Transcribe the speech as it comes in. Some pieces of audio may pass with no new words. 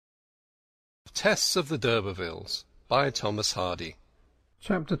Tess of the d'Urbervilles by Thomas Hardy.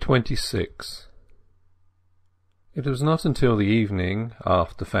 Chapter 26. It was not until the evening,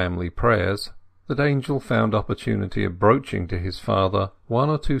 after family prayers, that Angel found opportunity of broaching to his father one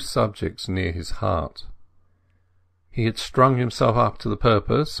or two subjects near his heart. He had strung himself up to the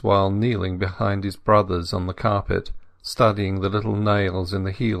purpose while kneeling behind his brothers on the carpet, studying the little nails in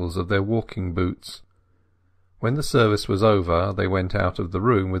the heels of their walking boots. When the service was over, they went out of the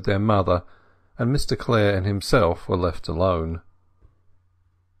room with their mother, and Mr. Clare and himself were left alone.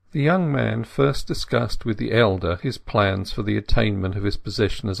 The young man first discussed with the elder his plans for the attainment of his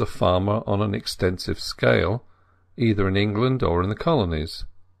position as a farmer on an extensive scale, either in England or in the colonies.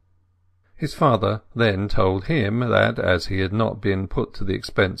 His father then told him that, as he had not been put to the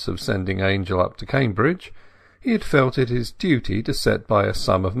expense of sending Angel up to Cambridge, he had felt it his duty to set by a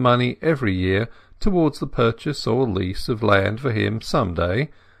sum of money every year towards the purchase or lease of land for him some day,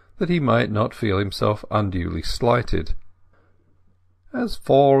 that he might not feel himself unduly slighted. "As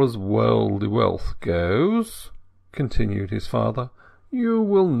far as worldly wealth goes," continued his father, "you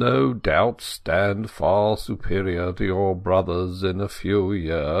will no doubt stand far superior to your brothers in a few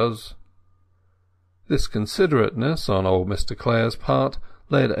years." This considerateness on old Mr. Clare's part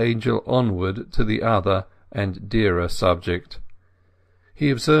led Angel onward to the other and dearer subject. He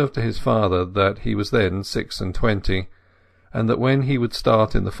observed to his father that he was then 26, and that when he would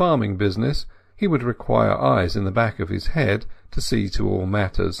start in the farming business he would require eyes in the back of his head to see to all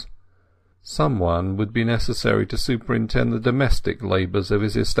matters. Someone would be necessary to superintend the domestic labours of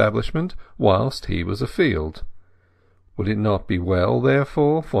his establishment whilst he was afield. Would it not be well,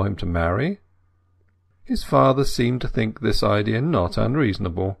 therefore, for him to marry? His father seemed to think this idea not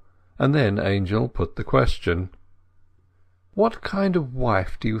unreasonable, and then Angel put the question. "What kind of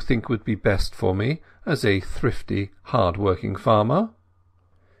wife do you think would be best for me as a thrifty, hard-working farmer?"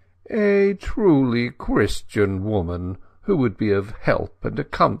 "A truly Christian woman, who would be of help and a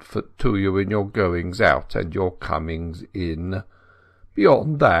comfort to you in your goings out and your comings in.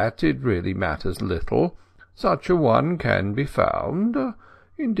 Beyond that it really matters little. Such a one can be found.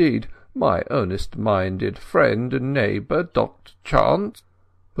 Indeed, my earnest-minded friend and neighbour, Dr. Chance—"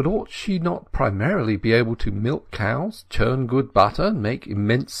 "But ought she not primarily be able to milk cows, churn good butter, make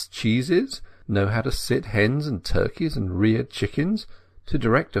immense cheeses, know how to sit hens and turkeys and rear chickens, to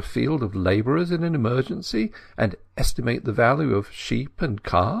direct a field of labourers in an emergency, and estimate the value of sheep and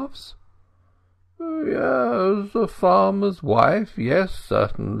calves?" "Yes, a farmer's wife, yes,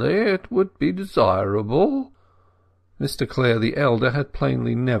 certainly, it would be desirable." Mr. Clare the elder had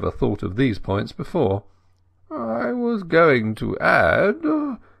plainly never thought of these points before. "I was going to add,"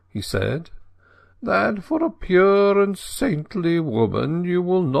 he said, "that for a pure and saintly woman you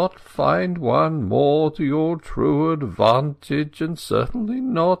will not find one more to your true advantage, and certainly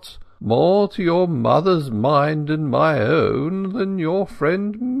not more to your mother's mind and my own, than your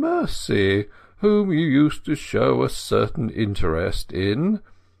friend Mercy, whom you used to show a certain interest in.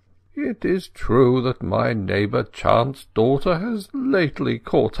 It is true that my neighbour Chant's daughter has lately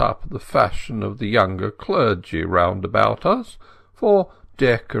caught up the fashion of the younger clergy round about us for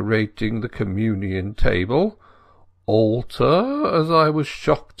decorating the communion table, altar, as I was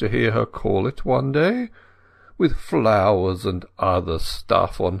shocked to hear her call it one day, with flowers and other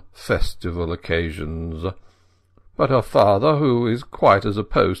stuff on festival occasions. But her father, who is quite as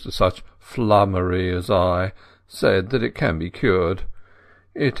opposed to such flummery as I, said that it can be cured.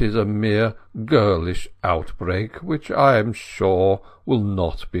 It is a mere girlish outbreak, which I am sure will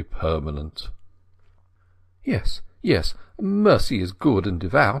not be permanent." Yes, Mercy is good and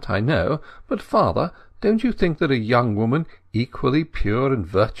devout, I know, but, father, don't you think that a young woman equally pure and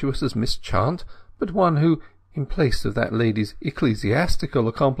virtuous as Miss Chant, but one who, in place of that lady's ecclesiastical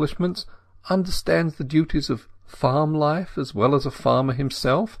accomplishments, understands the duties of farm life as well as a farmer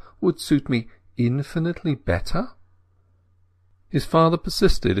himself, would suit me infinitely better?" His father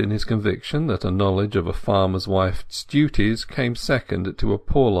persisted in his conviction that a knowledge of a farmer's wife's duties came second to a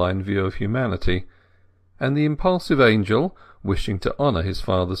Pauline view of humanity, and the impulsive Angel, wishing to honour his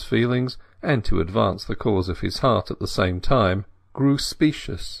father's feelings and to advance the cause of his heart at the same time, grew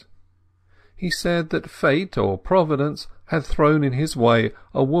specious. He said that fate or Providence had thrown in his way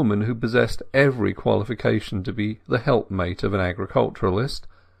a woman who possessed every qualification to be the helpmate of an agriculturalist,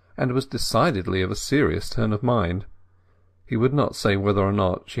 and was decidedly of a serious turn of mind. He would not say whether or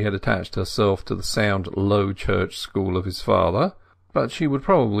not she had attached herself to the sound Low Church school of his father, but she would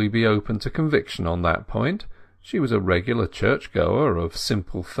probably be open to conviction on that point. She was a regular church-goer of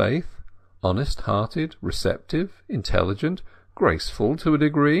simple faith, honest-hearted, receptive, intelligent, graceful to a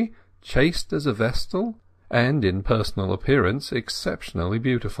degree, chaste as a vestal, and in personal appearance exceptionally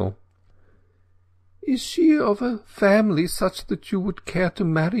beautiful. Is she of a family such that you would care to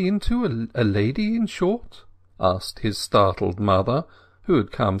marry into, a lady, in short?" asked his startled mother, who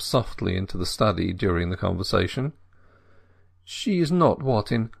had come softly into the study during the conversation. "She is not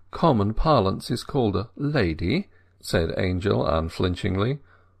what in common parlance is called a lady," said Angel unflinchingly,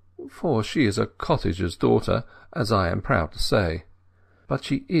 "for she is a cottager's daughter, as I am proud to say. But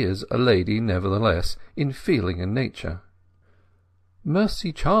she is a lady nevertheless, in feeling and nature."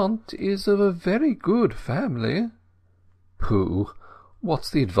 "Mercy Chant is of a very good family." "Pooh! What's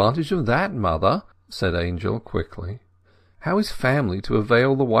the advantage of that, mother?" said Angel quickly. "How is family to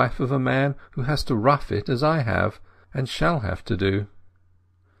avail the wife of a man who has to rough it as I have, and shall have to do?"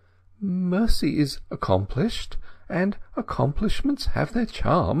 "Mercy is accomplished, and accomplishments have their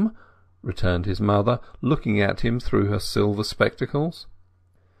charm," returned his mother, looking at him through her silver spectacles.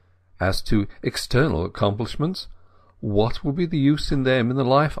 "As to external accomplishments, what will be the use in them in the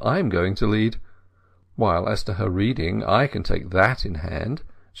life I am going to lead? While as to her reading, I can take that in hand.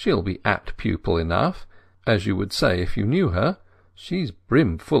 She'll be apt pupil enough, as you would say if you knew her. She's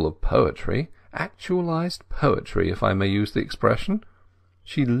brimful of poetry, actualized poetry, if I may use the expression.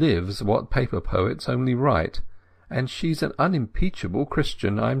 She lives what paper poets only write, and she's an unimpeachable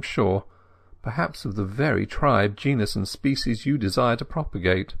Christian, I'm sure, perhaps of the very tribe, genus, and species you desire to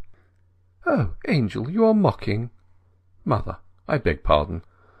propagate." "Oh, Angel, you are mocking." "Mother, I beg pardon.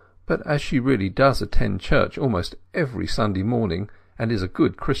 But as she really does attend church almost every Sunday morning, and is a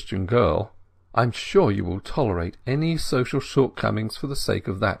good Christian girl, I'm sure you will tolerate any social shortcomings for the sake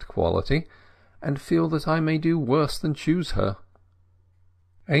of that quality, and feel that I may do worse than choose her."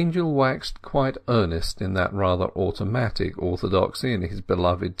 Angel waxed quite earnest in that rather automatic orthodoxy in his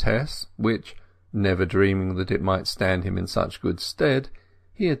beloved Tess, which, never dreaming that it might stand him in such good stead,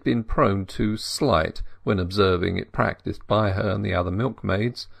 he had been prone to slight when observing it practised by her and the other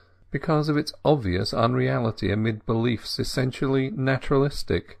milkmaids, because of its obvious unreality amid beliefs essentially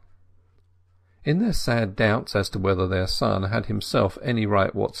naturalistic. In their sad doubts as to whether their son had himself any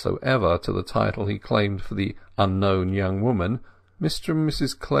right whatsoever to the title he claimed for the unknown young woman, Mr. and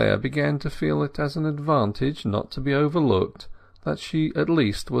Mrs. Clare began to feel it as an advantage not to be overlooked that she at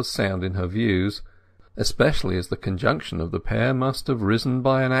least was sound in her views, especially as the conjunction of the pair must have risen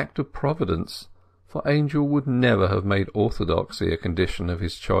by an act of Providence, for Angel would never have made orthodoxy a condition of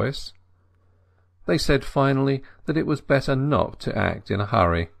his choice. They said finally that it was better not to act in a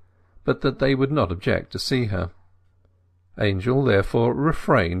hurry, but that they would not object to see her. Angel therefore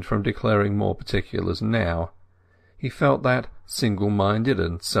refrained from declaring more particulars now. He felt that, single-minded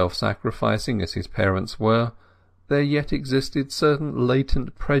and self-sacrificing as his parents were, there yet existed certain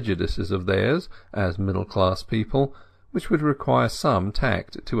latent prejudices of theirs, as middle-class people, which would require some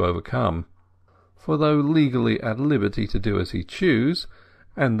tact to overcome. For though legally at liberty to do as he chose,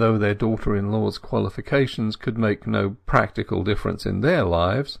 and though their daughter-in-law's qualifications could make no practical difference in their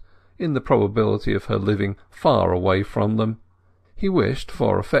lives, in the probability of her living far away from them, he wished,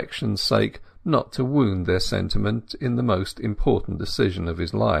 for affection's sake, not to wound their sentiment in the most important decision of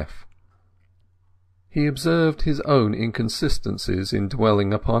his life. He observed his own inconsistencies in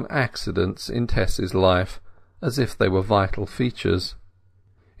dwelling upon accidents in Tess's life, as if they were vital features.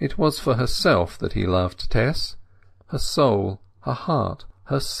 It was for herself that he loved Tess, her soul, her heart,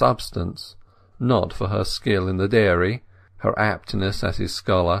 her substance, not for her skill in the dairy, her aptness as his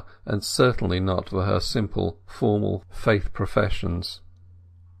scholar, and certainly not for her simple, formal faith professions.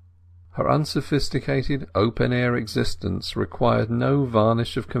 Her unsophisticated, open-air existence required no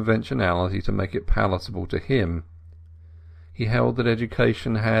varnish of conventionality to make it palatable to him. He held that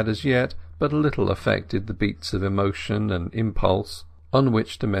education had as yet but little affected the beats of emotion and impulse on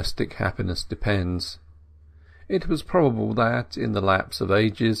which domestic happiness depends. It was probable that, in the lapse of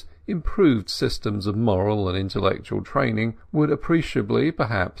ages, improved systems of moral and intellectual training would appreciably,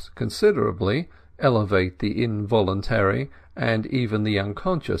 perhaps considerably, elevate the involuntary and even the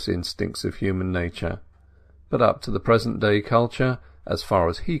unconscious instincts of human nature, but up to the present-day culture, as far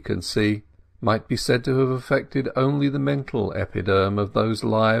as he could see, might be said to have affected only the mental epiderm of those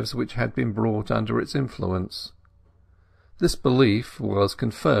lives which had been brought under its influence. This belief was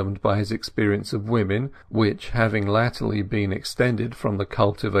confirmed by his experience of women, which, having latterly been extended from the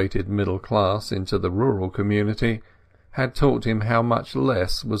cultivated middle class into the rural community, had taught him how much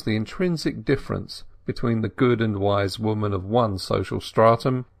less was the intrinsic difference between the good and wise woman of one social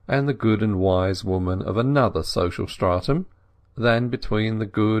stratum and the good and wise woman of another social stratum, than between the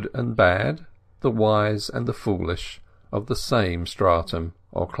good and bad, the wise and the foolish, of the same stratum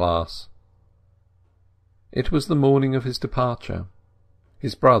or class. It was the morning of his departure.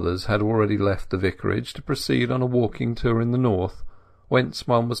 His brothers had already left the vicarage to proceed on a walking tour in the north, whence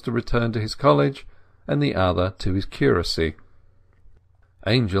one was to return to his college, and the other to his curacy.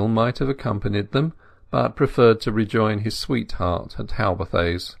 Angel might have accompanied them, but preferred to rejoin his sweetheart at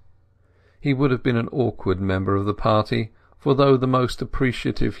Talbothays. He would have been an awkward member of the party, for though the most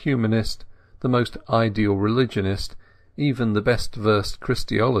appreciative humanist, the most ideal religionist, even the best versed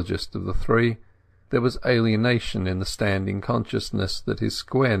Christologist of the three, there was alienation in the standing consciousness that his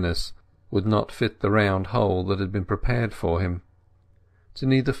squareness would not fit the round hole that had been prepared for him. To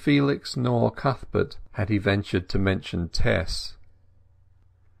neither Felix nor Cuthbert had he ventured to mention Tess.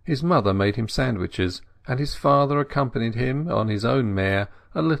 His mother made him sandwiches, and his father accompanied him on his own mare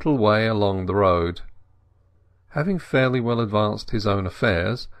a little way along the road. Having fairly well advanced his own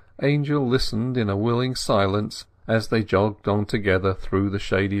affairs, Angel listened in a willing silence as they jogged on together through the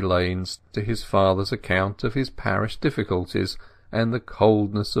shady lanes to his father's account of his parish difficulties and the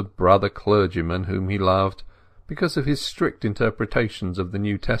coldness of brother clergymen whom he loved, because of his strict interpretations of the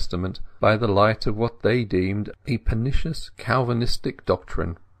New Testament by the light of what they deemed a pernicious Calvinistic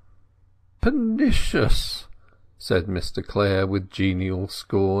doctrine. "Pernicious!" said Mr. Clare with genial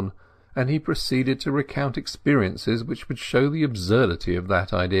scorn, and he proceeded to recount experiences which would show the absurdity of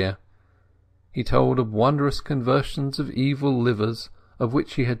that idea. He told of wondrous conversions of evil livers, of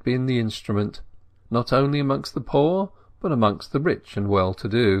which he had been the instrument, not only amongst the poor, but amongst the rich and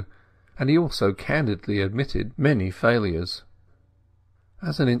well-to-do, and he also candidly admitted many failures.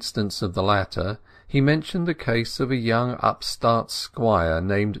 As an instance of the latter, he mentioned the case of a young upstart squire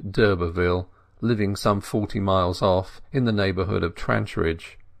named d'Urberville, living some 40 miles off, in the neighbourhood of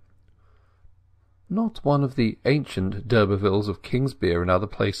Trantridge. "Not one of the ancient d'Urbervilles of Kingsbere and other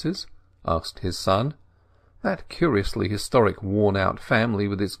places?" asked his son. "That curiously historic worn-out family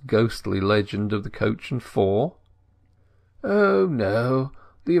with its ghostly legend of the coach and four?" "Oh, no.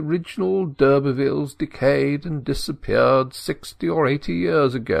 The original d'Urbervilles decayed and disappeared 60 or 80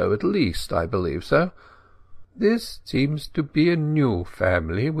 years ago, at least, I believe so. This seems to be a new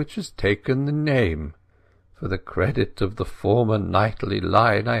family which has taken the name. For the credit of the former knightly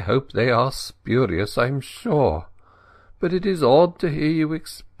line, I hope they are spurious, I'm sure. But it is odd to hear you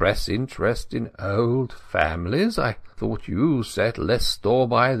express interest in old families. I thought you set less store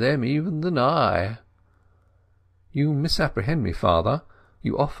by them even than I." "You misapprehend me, father.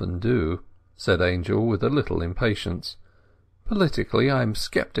 You often do," said Angel with a little impatience. "Politically, I am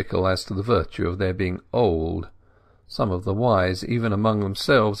sceptical as to the virtue of their being old. Some of the wise, even among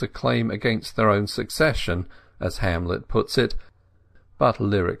themselves, acclaim against their own succession, as Hamlet puts it, but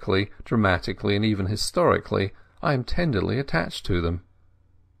lyrically, dramatically, and even historically, I am tenderly attached to them."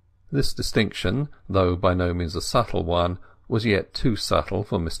 This distinction, though by no means a subtle one, was yet too subtle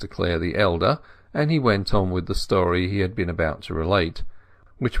for Mr. Clare the elder, and he went on with the story he had been about to relate,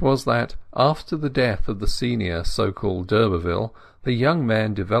 which was that, after the death of the senior so-called d'Urberville, the young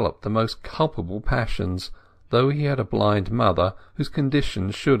man developed the most culpable passions, though he had a blind mother whose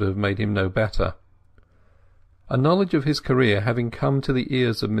condition should have made him know better. A knowledge of his career having come to the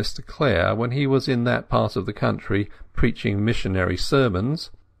ears of Mr. Clare when he was in that part of the country preaching missionary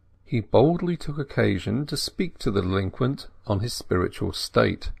sermons, he boldly took occasion to speak to the delinquent on his spiritual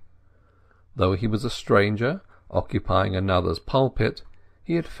state. Though he was a stranger, occupying another's pulpit,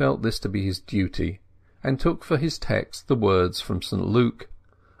 he had felt this to be his duty, and took for his text the words from St. Luke,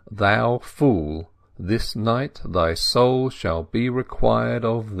 "Thou fool, this night thy soul shall be required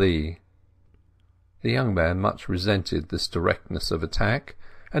of thee." The young man much resented this directness of attack,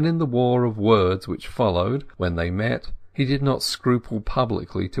 and in the war of words which followed, when they met, he did not scruple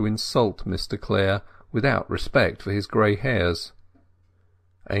publicly to insult Mr. Clare without respect for his grey hairs.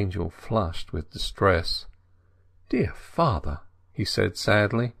 Angel flushed with distress. "Dear father," he said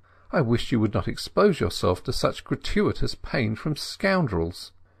sadly, "I wish you would not expose yourself to such gratuitous pain from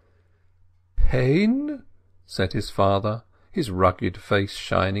scoundrels." "Pain?" said his father, his rugged face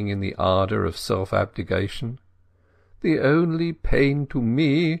shining in the ardour of self-abnegation. "The only pain to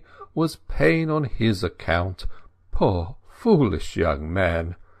me was pain on his account. Poor foolish young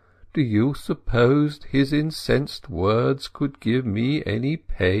man! Do you suppose his incensed words could give me any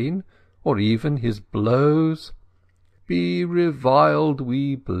pain, or even his blows? Be reviled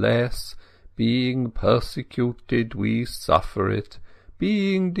we bless, being persecuted we suffer it,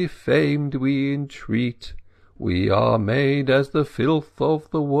 being defamed we entreat. We are made as the filth of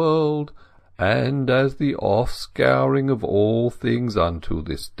the world, and as the offscouring of all things unto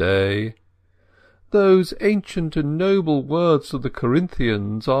this day. Those ancient and noble words of the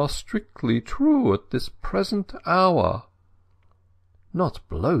Corinthians are strictly true at this present hour." "Not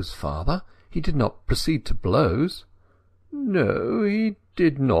blows, father? He did not proceed to blows?" "No, he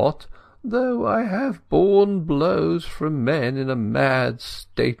did not, though I have borne blows from men in a mad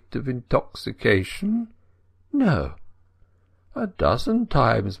state of intoxication. No, 12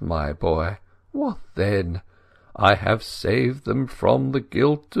 times, my boy. What then? I have saved them from the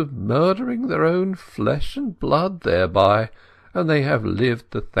guilt of murdering their own flesh and blood thereby, and they have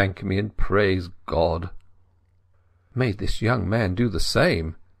lived to thank me and praise God." "May this young man do the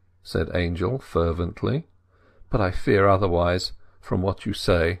same," said Angel fervently. "But I fear otherwise, from what you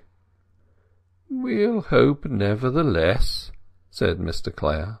say." "We'll hope nevertheless," said Mr.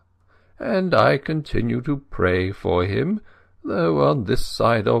 Clare, "and I continue to pray for him, though on this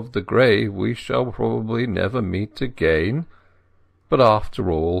side of the grave we shall probably never meet again. But after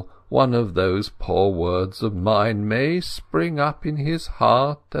all, one of those poor words of mine may spring up in his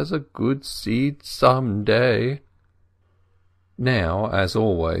heart as a good seed some day." Now, as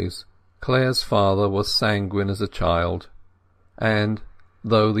always, Clare's father was sanguine as a child, and,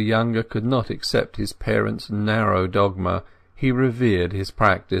 though the younger could not accept his parents' narrow dogma, he revered his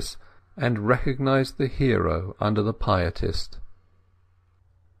practice, and recognized the hero under the pietist.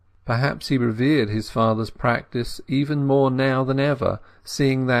 Perhaps he revered his father's practice even more now than ever,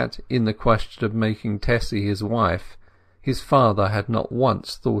 seeing that, in the question of making Tessie his wife, his father had not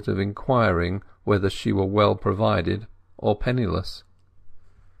once thought of inquiring whether she were well provided or penniless.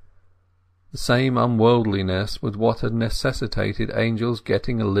 The same unworldliness was what had necessitated Angel's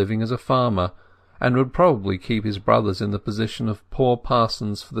getting a living as a farmer, and would probably keep his brothers in the position of poor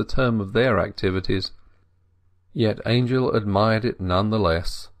parsons for the term of their activities. Yet Angel admired it none the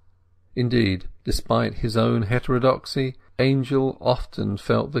less. Indeed, despite his own heterodoxy, Angel often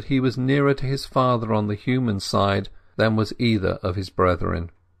felt that he was nearer to his father on the human side than was either of his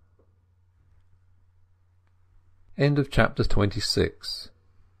brethren. End of chapter 26.